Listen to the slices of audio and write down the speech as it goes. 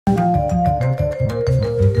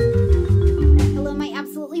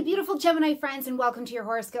beautiful Gemini friends, and welcome to your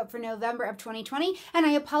horoscope for November of 2020. And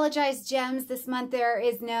I apologize, Gems, this month there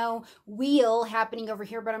is no wheel happening over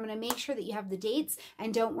here, but I'm going to make sure that you have the dates.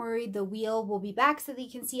 And don't worry, the wheel will be back so that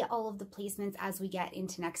you can see all of the placements as we get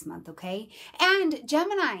into next month, okay? And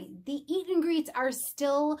Gemini, the eat and greets are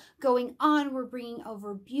still going on. We're bringing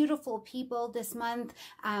over beautiful people this month.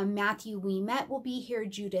 Matthew We Met will be here.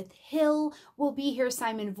 Judith Hill will be here.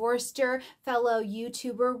 Simon Vorster, fellow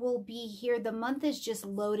YouTuber, will be here. The month is just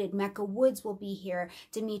loaded. Mecca Woods will be here.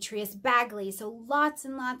 Demetrius Bagley. So lots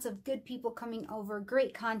and lots of good people coming over.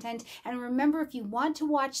 Great content. And remember, if you want to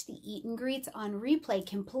watch the eat and greets on replay,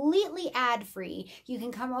 completely ad-free, you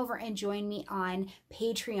can come over and join me on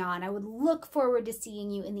Patreon. I would look forward to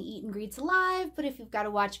seeing you in the eat and greets live, but if you've got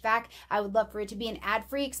to watch back, I would love for it to be an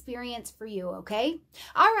ad-free experience for you, okay?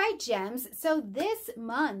 All right, Gems. So this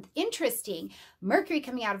month, interesting. Mercury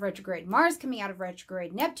coming out of retrograde, Mars coming out of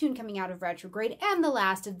retrograde, Neptune coming out of retrograde, and the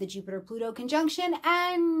last of the Jupiter-Pluto conjunction.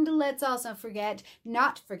 And let's also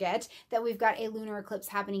not forget that we've got a lunar eclipse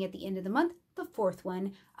happening at the end of the month, the fourth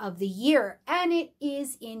one of the year, and it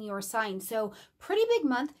is in your sign. So pretty big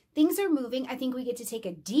month. Things are moving. I think we get to take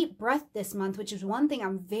a deep breath this month, which is one thing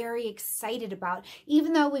I'm very excited about.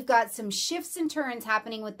 Even though we've got some shifts and turns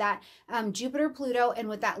happening with that Jupiter-Pluto and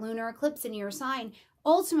with that lunar eclipse in your sign,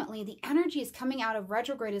 ultimately the energy is coming out of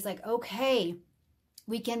retrograde is like, okay,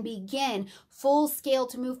 we can begin full scale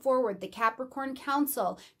to move forward. The Capricorn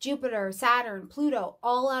Council, Jupiter, Saturn, Pluto,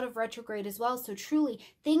 all out of retrograde as well. So truly,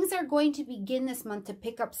 things are going to begin this month to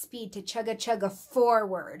pick up speed, to chugga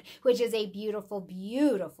forward, which is a beautiful,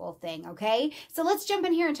 beautiful thing, okay? So let's jump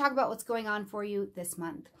in here and talk about what's going on for you this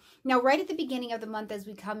month. Now, right at the beginning of the month as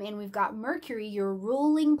we come in, we've got Mercury, your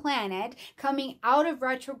ruling planet, coming out of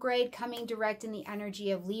retrograde, coming direct in the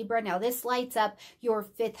energy of Libra. Now, this lights up your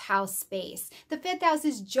fifth house space. The fifth house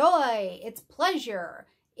is joy, it's pleasure,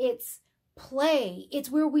 it's play,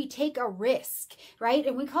 it's where we take a risk, right?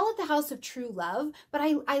 And we call it the house of true love, but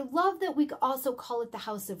I love that we also call it the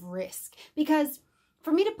house of risk, because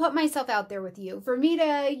for me to put myself out there with you, for me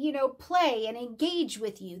to, play and engage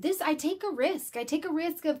with you, I take a risk. I take a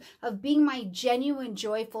risk of being my genuine,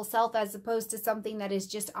 joyful self as opposed to something that is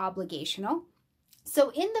just obligational.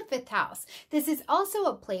 So in the fifth house, this is also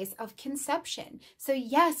a place of conception. So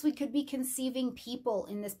yes, we could be conceiving people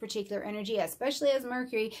in this particular energy, especially as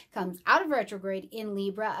Mercury comes out of retrograde in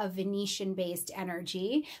Libra, a Venetian-based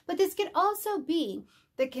energy. But this could also be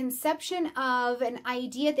the conception of an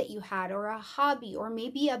idea that you had, or a hobby, or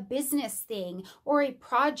maybe a business thing, or a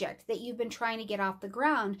project that you've been trying to get off the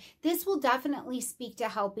ground. This will definitely speak to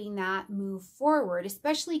helping that move forward,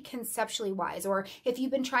 especially conceptually wise, or if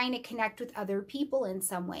you've been trying to connect with other people in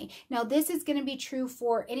some way. Now, this is going to be true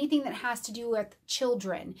for anything that has to do with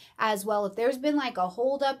children as well. If there's been like a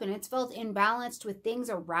holdup and it's felt imbalanced with things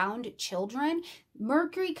around children,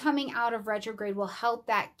 Mercury coming out of retrograde will help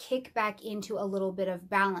that kick back into a little bit of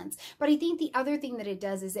balance. But I think the other thing that it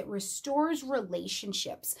does is it restores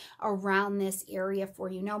relationships around this area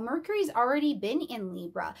for you. Now, Mercury's already been in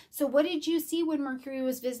Libra. So what did you see when Mercury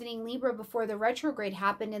was visiting Libra before the retrograde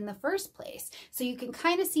happened in the first place? So you can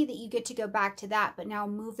kind of see that you get to go back to that, but now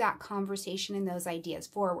move that conversation and those ideas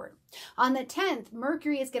forward. On the 10th,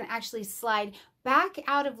 Mercury is going to actually slide back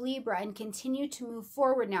out of Libra and continue to move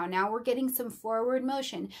forward now. Now we're getting some forward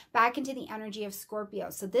motion back into the energy of Scorpio.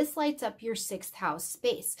 So this lights up your sixth house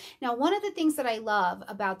space. Now, one of the things that I love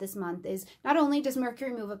about this month is not only does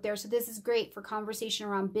Mercury move up there, so this is great for conversation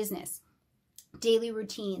around business, daily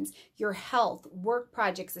routines, your health, work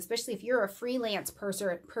projects, especially if you're a freelance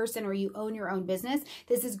person or you own your own business,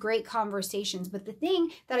 this is great conversations. But the thing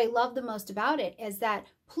that I love the most about it is that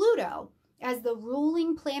Pluto, as the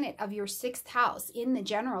ruling planet of your sixth house in the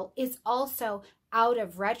general, is also out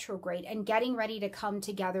of retrograde and getting ready to come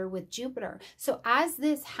together with Jupiter. So as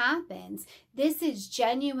this happens, this is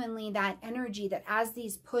genuinely that energy that as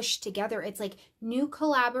these push together, it's like new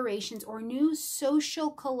collaborations or new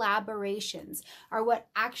social collaborations are what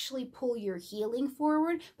actually pull your healing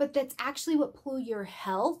forward, but that's actually what pull your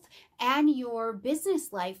health and your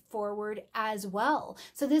business life forward as well.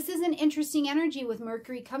 So this is an interesting energy with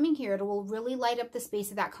Mercury coming here. It will really light up the space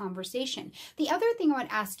of that conversation. The other thing I want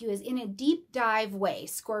to ask you is, in a deep dive way,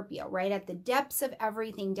 Scorpio, right at the depths of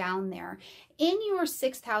everything down there, in your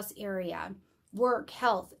sixth house area, work,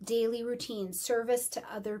 health, daily routine, service to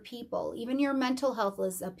other people, even your mental health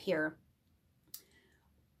is up here.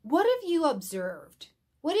 What have you observed?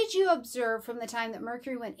 What did you observe from the time that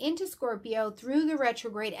Mercury went into Scorpio through the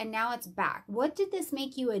retrograde and now it's back? What did this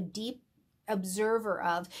make you a deep observer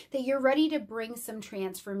of, that you're ready to bring some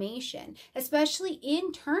transformation, especially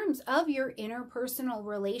in terms of your interpersonal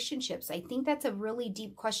relationships. I think that's a really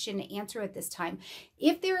deep question to answer at this time.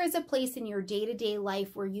 If there is a place in your day-to-day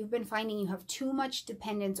life where you've been finding you have too much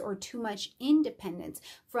dependence or too much independence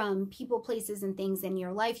from people, places, and things in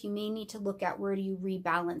your life, you may need to look at where do you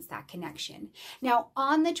rebalance that connection. Now,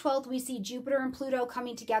 on the 12th, we see Jupiter and Pluto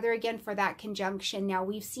coming together again for that conjunction. Now,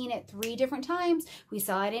 we've seen it 3 different times. We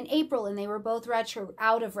saw it in April, and they were both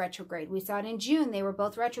out of retrograde. We saw it in June, they were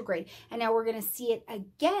both retrograde. And now we're going to see it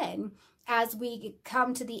again as we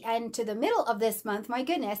come to the end, to the middle of this month, my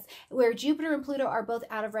goodness, where Jupiter and Pluto are both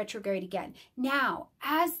out of retrograde again. Now,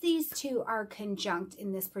 as these two are conjunct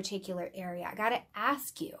in this particular area, I got to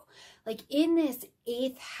ask you, like in this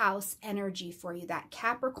 8th house energy for you, that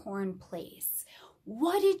Capricorn place,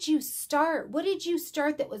 what did you start? What did you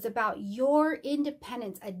start that was about your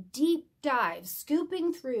independence, a deep dive,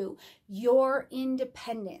 scooping through your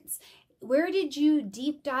independence? Where did you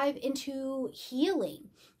deep dive into healing?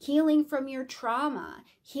 Healing from your trauma,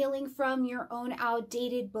 healing from your own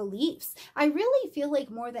outdated beliefs. I really feel like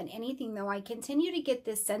more than anything, though, I continue to get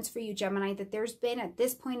this sense for you, Gemini, that there's been at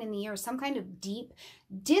this point in the year some kind of deep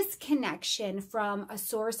disconnection from a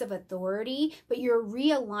source of authority, but you're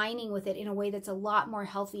realigning with it in a way that's a lot more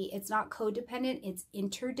healthy. It's not codependent, it's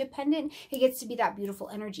interdependent. It gets to be that beautiful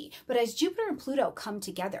energy. But as Jupiter and Pluto come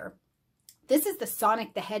together, this is the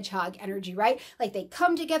Sonic the Hedgehog energy, right? Like they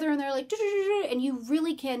come together and they're like, and you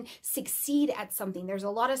really can succeed at something. There's a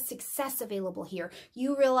lot of success available here.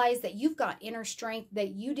 You realize that you've got inner strength that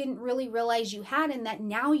you didn't really realize you had, and that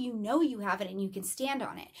now you know you have it and you can stand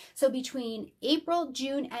on it. So between April,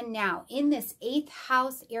 June, and now in this 8th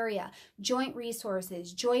house area, joint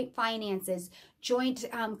resources, joint finances, joint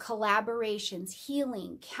collaborations,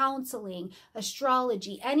 healing, counseling,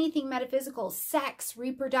 astrology, anything metaphysical, sex,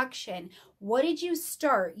 reproduction. What did you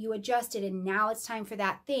start? You adjusted, and now it's time for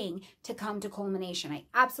that thing to come to culmination. I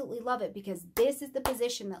absolutely love it because this is the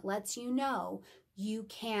position that lets you know you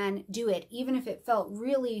can do it, even if it felt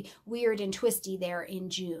really weird and twisty there in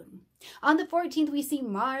June. On the 14th, we see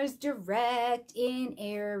Mars direct in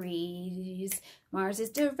Aries. Mars is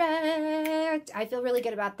direct. I feel really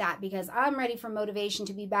good about that because I'm ready for motivation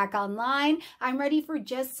to be back online. I'm ready for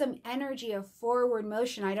just some energy of forward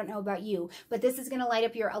motion. I don't know about you, but this is going to light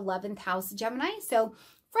up your 11th house, Gemini. So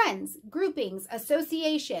friends, groupings,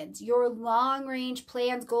 associations, your long-range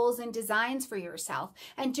plans, goals, and designs for yourself.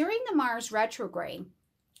 And during the Mars retrograde,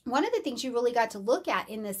 one of the things you really got to look at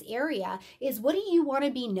in this area is what do you want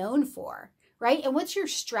to be known for? Right? And what's your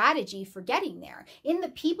strategy for getting there? In the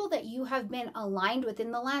people that you have been aligned with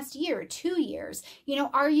in the last year, 2 years, you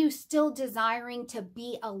know, are you still desiring to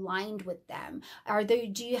be aligned with them?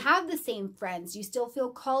 Do you have the same friends? Do you still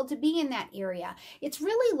feel called to be in that area? It's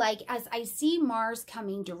really like, as I see Mars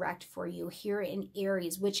coming direct for you here in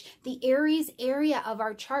Aries, which the Aries area of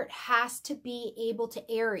our chart has to be able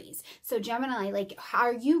to Aries. So Gemini, like,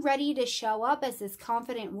 are you ready to show up as this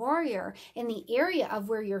confident warrior in the area of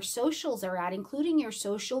where your socials are at, including your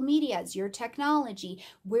social medias, your technology,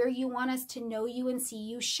 where you want us to know you and see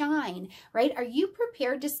you shine, right? Are you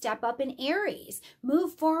prepared to step up in Aries,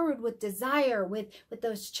 move forward with desire, with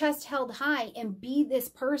those chests held high, and be this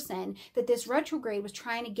person that this retrograde was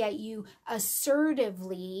trying to get you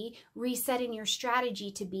assertively resetting your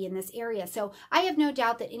strategy to be in this area? So I have no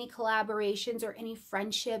doubt that any collaborations or any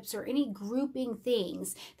friendships or any grouping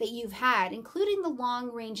things that you've had, including the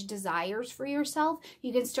long-range desires for yourself,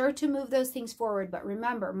 you can start to move those things forward. But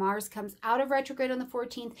remember, Mars comes out of retrograde on the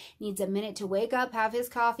 14th, needs a minute to wake up, have his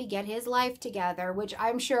coffee, get his life together, which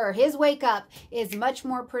I'm sure his wake up is much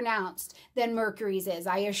more pronounced than Mercury's is,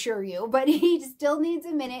 I assure you. But he still needs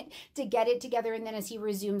a minute to get it together. And then as he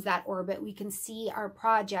resumes that orbit, we can see our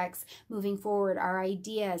projects moving forward, our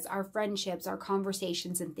ideas, our friendships, our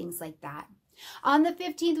conversations, and things like that. On the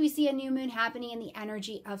 15th, we see a new moon happening in the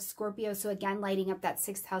energy of Scorpio. So again, lighting up that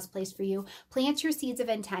 6th house place for you. Plant your seeds of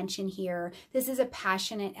intention here. This is a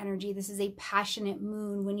passionate energy. This is a passionate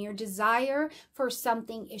moon. When your desire for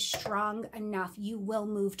something is strong enough, you will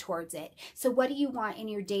move towards it. So what do you want in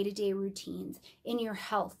your day-to-day routines, in your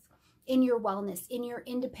health, in your wellness, in your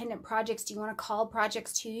independent projects? Do you want to call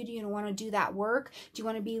projects to you? Do you want to do that work? Do you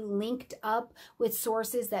want to be linked up with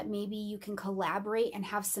sources that maybe you can collaborate and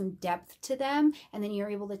have some depth to them, and then you're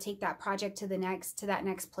able to take that project to that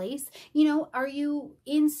next place? You know, are you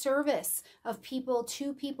in service of people,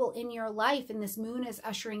 to people in your life, and this moon is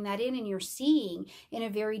ushering that in, and you're seeing in a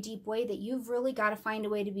very deep way that you've really got to find a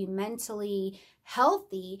way to be mentally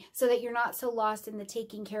healthy so that you're not so lost in the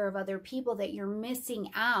taking care of other people that you're missing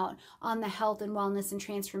out on the health and wellness and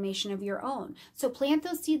transformation of your own. So plant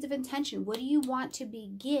those seeds of intention. What do you want to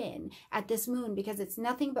begin at this moon? Because it's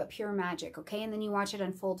nothing but pure magic, okay? And then you watch it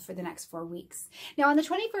unfold for the next 4 weeks. Now on the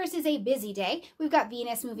 21st is a busy day. We've got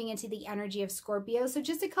Venus moving into the energy of Scorpio. So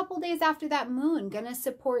just a couple days after that moon, gonna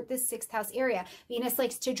support this 6th house area. Venus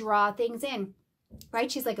likes to draw things in.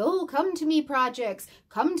 Right? She's like, oh, come to me projects,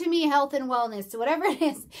 come to me health and wellness. So whatever it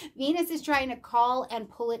is, Venus is trying to call and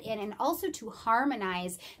pull it in, and also to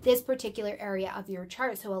harmonize this particular area of your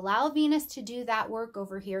chart. So allow Venus to do that work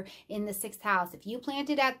over here in the 6th house. If you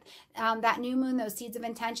planted at that new moon, those seeds of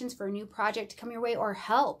intentions for a new project to come your way, or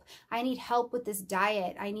help. I need help with this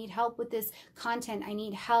diet. I need help with this content. I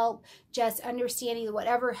need help just understanding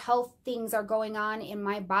whatever health things are going on in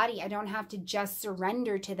my body. I don't have to just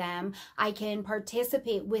surrender to them. I can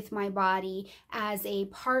participate with my body as a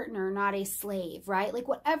partner, not a slave, right? Like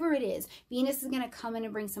whatever it is, Venus is going to come in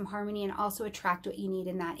and bring some harmony and also attract what you need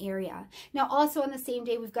in that area. Now, also on the same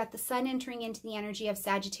day, we've got the sun entering into the energy of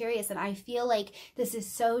Sagittarius, and I feel like this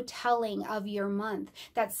is so telling of your month.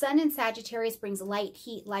 That sun in Sagittarius brings light,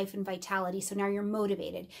 heat, life, and vitality. So now you're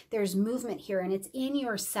motivated. There's movement here, and it's in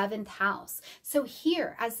your 7th house. So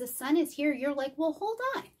here, as the sun is here, you're like, well, hold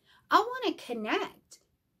on. I want to connect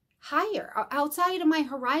higher, outside of my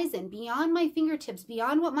horizon, beyond my fingertips,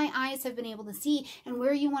 beyond what my eyes have been able to see. And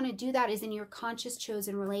where you want to do that is in your conscious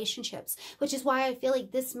chosen relationships, which is why I feel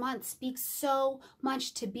like this month speaks so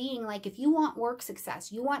much to being like, if you want work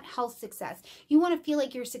success, you want health success, you want to feel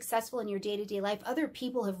like you're successful in your day-to-day life, other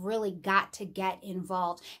people have really got to get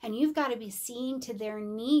involved, and you've got to be seeing to their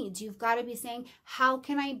needs. You've got to be saying, how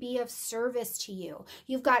can I be of service to you?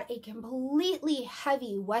 You've got a completely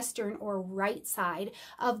heavy Western or right side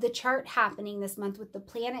of the chart happening this month with the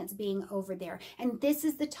planets being over there. And this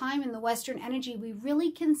is the time in the Western energy we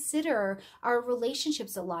really consider our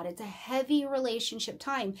relationships a lot. It's a heavy relationship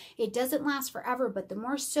time. It doesn't last forever, but the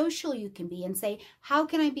more social you can be and say, how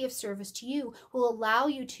can I be of service to you, will allow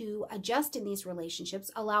you to adjust in these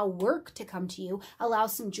relationships, allow work to come to you, allow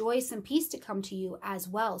some joy, some peace to come to you as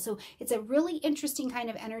well. So it's a really interesting kind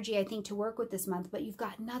of energy, I think, to work with this month, but you've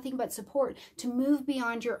got nothing but support to move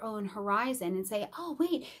beyond your own horizon and say, oh,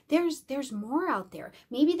 wait, there's more out there.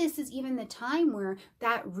 Maybe this is even the time where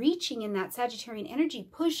that reaching in that Sagittarian energy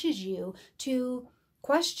pushes you to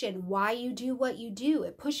question why you do what you do.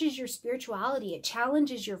 It pushes your spirituality. It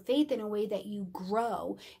challenges your faith in a way that you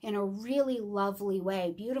grow in a really lovely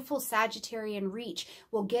way. Beautiful Sagittarian reach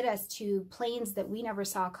will get us to planes that we never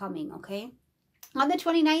saw coming, okay? On the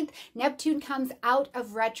 29th, Neptune comes out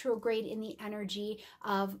of retrograde in the energy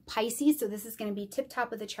of Pisces. So this is going to be tip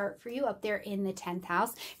top of the chart for you up there in the 10th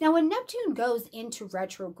house. Now, when Neptune goes into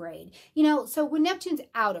retrograde, you know, so when Neptune's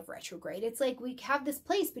out of retrograde, it's like we have this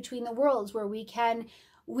place between the worlds where we can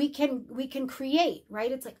create,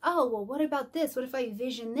 right? It's like, oh, well, what about this? What if I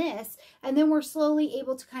vision this? And then we're slowly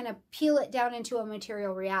able to kind of peel it down into a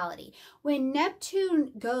material reality. When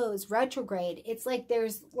Neptune goes retrograde, it's like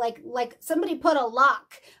there's like somebody put a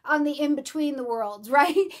lock on the in-between the worlds,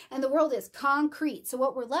 right? And the world is concrete. So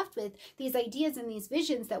what we're left with, these ideas and these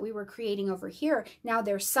visions that we were creating over here, now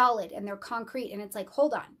they're solid and they're concrete. And it's like,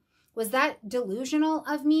 hold on. Was that delusional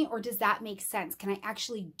of me, or does that make sense? Can I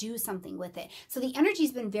actually do something with it? So the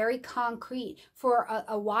energy's been very concrete for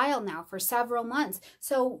a while now, for several months.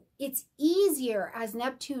 So it's easier as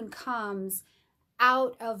Neptune comes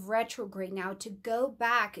out of retrograde now to go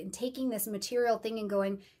back and taking this material thing and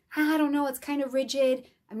going, I don't know, it's kind of rigid.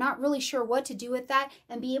 I'm not really sure what to do with that,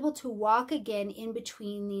 and be able to walk again in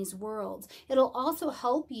between these worlds. It'll also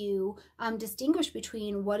help you distinguish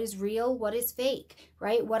between what is real, what is fake,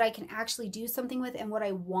 right? What I can actually do something with and what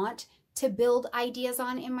I want to build ideas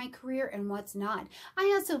on in my career and what's not. I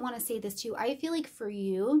also want to say this too. I feel like for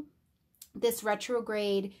you, this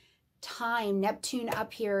retrograde time, Neptune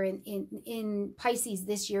up here in Pisces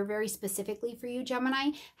this year, very specifically for you,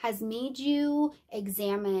 Gemini, has made you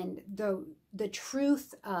examine the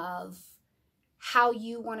truth of how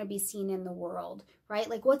you want to be seen in the world, right?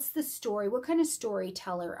 Like, what's the story? What kind of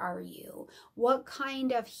storyteller are you? What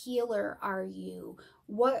kind of healer are you?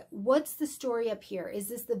 What's the story up here? Is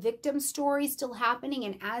this the victim story still happening?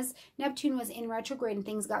 And as Neptune was in retrograde and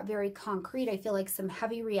things got very concrete, I feel like some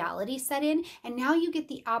heavy reality set in. And now you get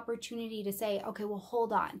the opportunity to say, okay, well,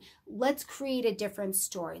 hold on. Let's create a different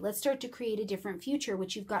story. Let's start to create a different future,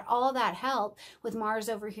 which you've got all that help with Mars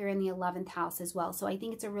over here in the 11th house as well. So I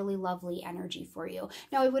think it's a really lovely energy for you.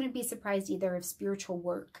 Now, I wouldn't be surprised either if spiritual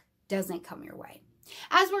work doesn't come your way.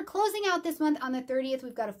 As we're closing out this month on the 30th,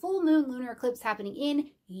 we've got a full moon lunar eclipse happening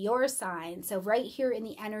in your sign. So right here in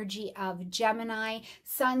the energy of Gemini,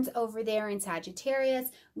 sun's over there in Sagittarius,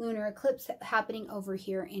 lunar eclipse happening over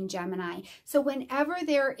here in Gemini. So whenever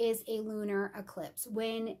there is a lunar eclipse,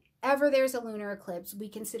 we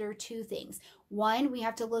consider two things. One, we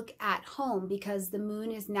have to look at home because the moon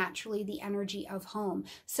is naturally the energy of home.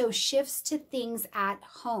 So shifts to things at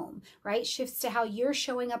home, right? Shifts to how you're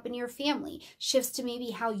showing up in your family, shifts to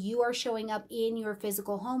maybe how you are showing up in your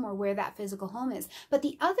physical home or where that physical home is. But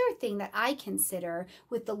the other thing that I consider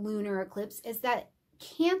with the lunar eclipse is that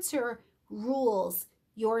Cancer rules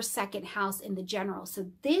your second house in the general. So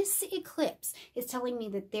this eclipse is telling me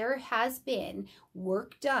that there has been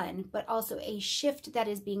work done, but also a shift that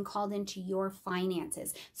is being called into your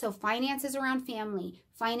finances. So finances around family,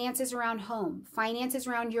 finances around home, finances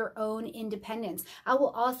around your own independence. I will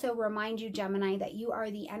also remind you, Gemini, that you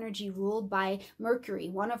are the energy ruled by Mercury,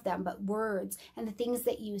 one of them, but words and the things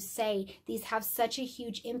that you say, these have such a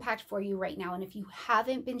huge impact for you right now. And if you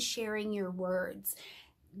haven't been sharing your words,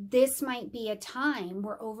 this might be a time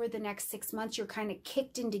where over the next 6 months, you're kind of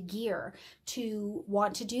kicked into gear to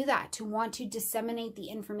want to do that, to want to disseminate the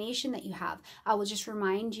information that you have. I will just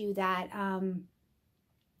remind you that,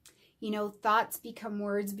 you know, thoughts become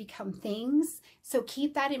words, become things. So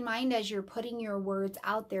keep that in mind as you're putting your words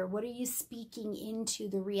out there. What are you speaking into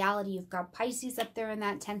the reality? You've got Pisces up there in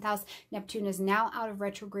that 10th house. Neptune is now out of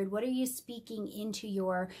retrograde. What are you speaking into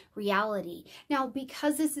your reality? Now,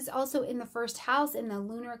 because this is also in the first house and the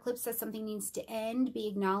lunar eclipse says something needs to end, be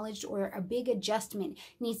acknowledged, or a big adjustment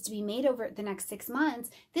needs to be made over the next 6 months,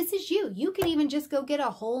 this is you. You could even just go get a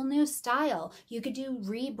whole new style. You could do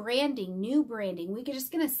rebranding, new branding. We could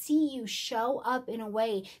just gonna see you show up in a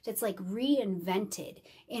way that's like reinvented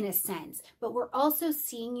in a sense, but we're also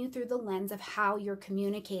seeing you through the lens of how you're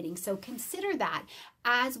communicating. So consider that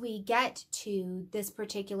as we get to this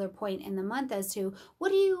particular point in the month as to what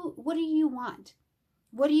do you want?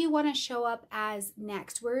 What do you want to show up as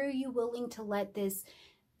next? Where are you willing to let this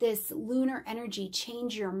lunar energy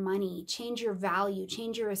change your money, change your value,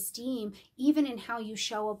 change your esteem, even in how you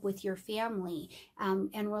show up with your family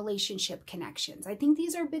and relationship connections? I think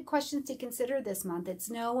these are big questions to consider this month. It's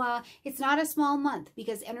not a small month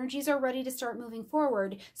because energies are ready to start moving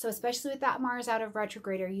forward. So especially with that Mars out of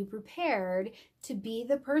retrograde, are you prepared to be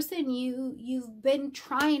the person you've been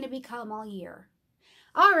trying to become all year?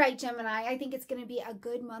 All right, Gemini, I think it's going to be a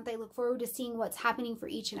good month. I look forward to seeing what's happening for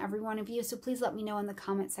each and every one of you. So please let me know in the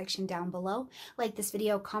comment section down below. Like this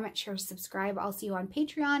video, comment, share, subscribe. I'll see you on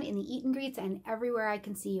Patreon, in the Eat and Greets, and everywhere I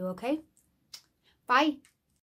can see you, okay? Bye.